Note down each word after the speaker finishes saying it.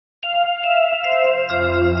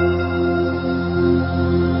Hello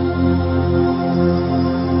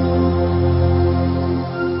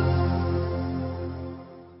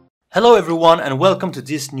everyone and welcome to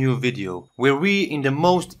this new video, where we in the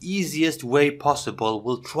most easiest way possible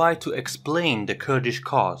will try to explain the Kurdish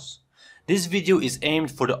cause. This video is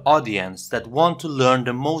aimed for the audience that want to learn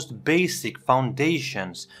the most basic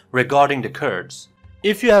foundations regarding the Kurds.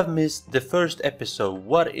 If you have missed the first episode,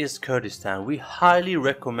 What is Kurdistan? We highly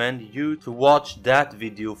recommend you to watch that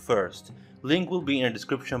video first. Link will be in the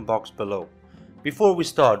description box below. Before we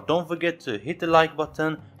start, don't forget to hit the like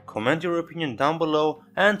button, comment your opinion down below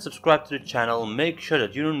and subscribe to the channel. Make sure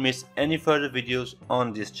that you don't miss any further videos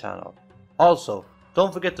on this channel. Also,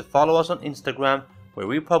 don't forget to follow us on Instagram, where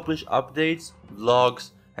we publish updates,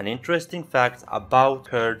 vlogs and interesting facts about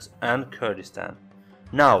Kurds and Kurdistan.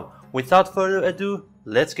 Now, without further ado,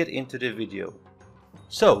 let's get into the video.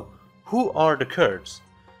 So, who are the Kurds?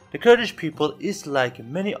 The Kurdish people is, like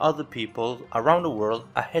many other people around the world,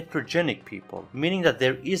 a heterogenic people, meaning that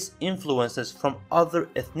there is influences from other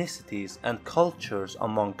ethnicities and cultures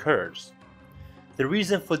among Kurds. The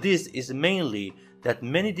reason for this is mainly that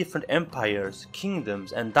many different empires,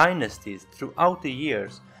 kingdoms and dynasties throughout the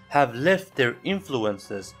years have left their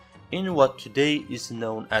influences in what today is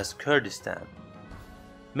known as Kurdistan.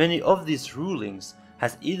 Many of these rulings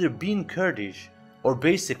has either been Kurdish or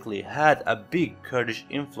basically had a big Kurdish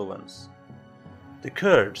influence. The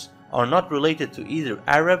Kurds are not related to either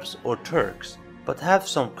Arabs or Turks, but have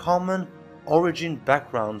some common origin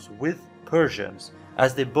backgrounds with Persians,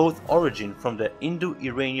 as they both origin from the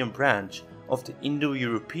Indo-Iranian branch of the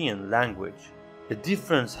Indo-European language. The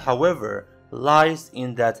difference, however, lies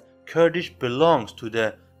in that Kurdish belongs to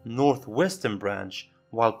the northwestern branch,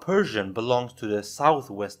 while Persian belongs to the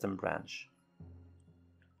southwestern branch.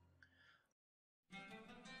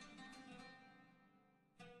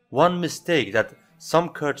 One mistake that some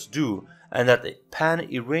Kurds do, and that the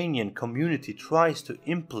pan-Iranian community tries to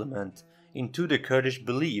implement into the Kurdish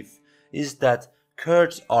belief, is that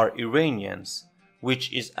Kurds are Iranians,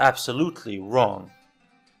 which is absolutely wrong.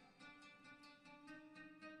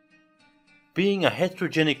 Being a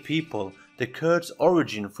heterogenic people, the Kurds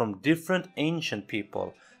origin from different ancient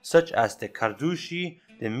people, such as the Kardushi,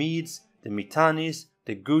 the Medes, the Mitannis,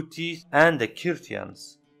 the Gutis, and the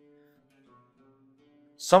Kirtians.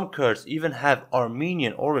 Some Kurds even have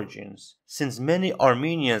Armenian origins, since many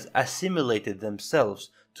Armenians assimilated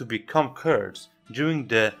themselves to become Kurds during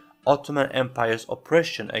the Ottoman Empire's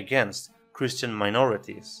oppression against Christian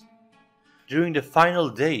minorities. During the final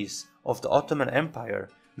days of the Ottoman Empire,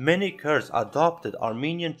 many Kurds adopted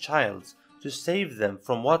Armenian childs to save them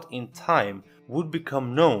from what in time would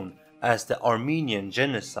become known as the Armenian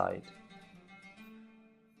Genocide.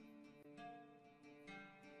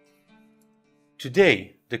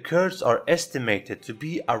 Today, the Kurds are estimated to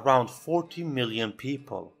be around 40 million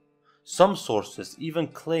people. Some sources even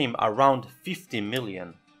claim around 50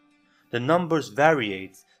 million. The numbers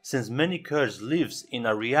vary since many Kurds live in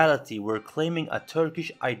a reality where claiming a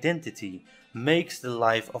Turkish identity makes the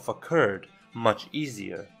life of a Kurd much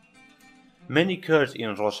easier. Many Kurds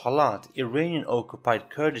in Rojhelat, Iranian-occupied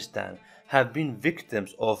Kurdistan, have been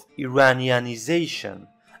victims of Iranianization,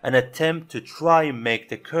 an attempt to try and make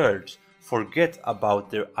the Kurds forget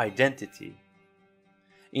about their identity.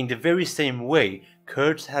 In the very same way,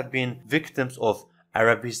 Kurds have been victims of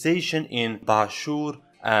Arabization in Bashur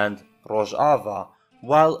and Rojava,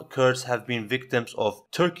 while Kurds have been victims of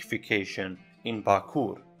Turkification in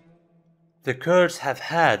Bakur. The Kurds have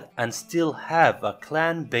had and still have a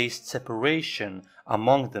clan-based separation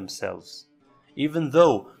among themselves. Even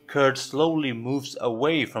though Kurds slowly moves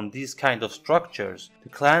away from these kind of structures, the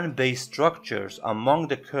clan-based structures among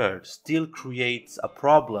the Kurds still creates a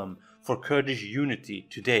problem for Kurdish unity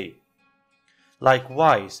today.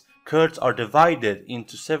 Likewise, Kurds are divided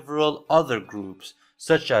into several other groups,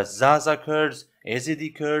 such as Zaza Kurds,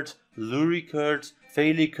 Ezidi Kurds, Luri Kurds,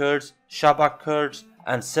 Feyli Kurds, Shabak Kurds,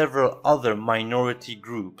 and several other minority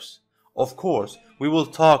groups. Of course, we will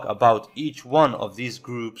talk about each one of these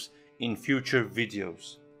groups in future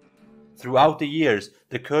videos. Throughout the years,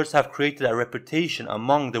 the Kurds have created a reputation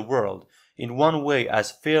among the world, in one way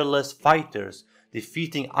as fearless fighters,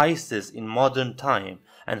 defeating ISIS in modern time,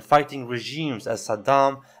 and fighting regimes as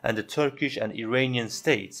Saddam and the Turkish and Iranian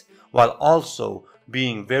states, while also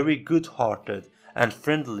being very good-hearted and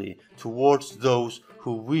friendly towards those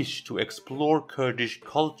who wish to explore Kurdish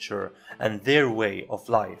culture and their way of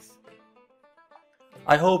life.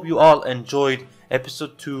 I hope you all enjoyed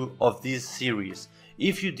episode 2 of this series.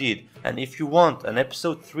 If you did, and if you want an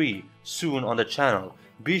episode 3 soon on the channel,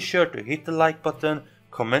 be sure to hit the like button,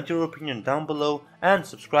 comment your opinion down below and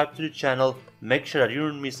subscribe to the channel. Make sure that you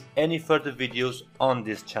don't miss any further videos on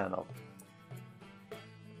this channel.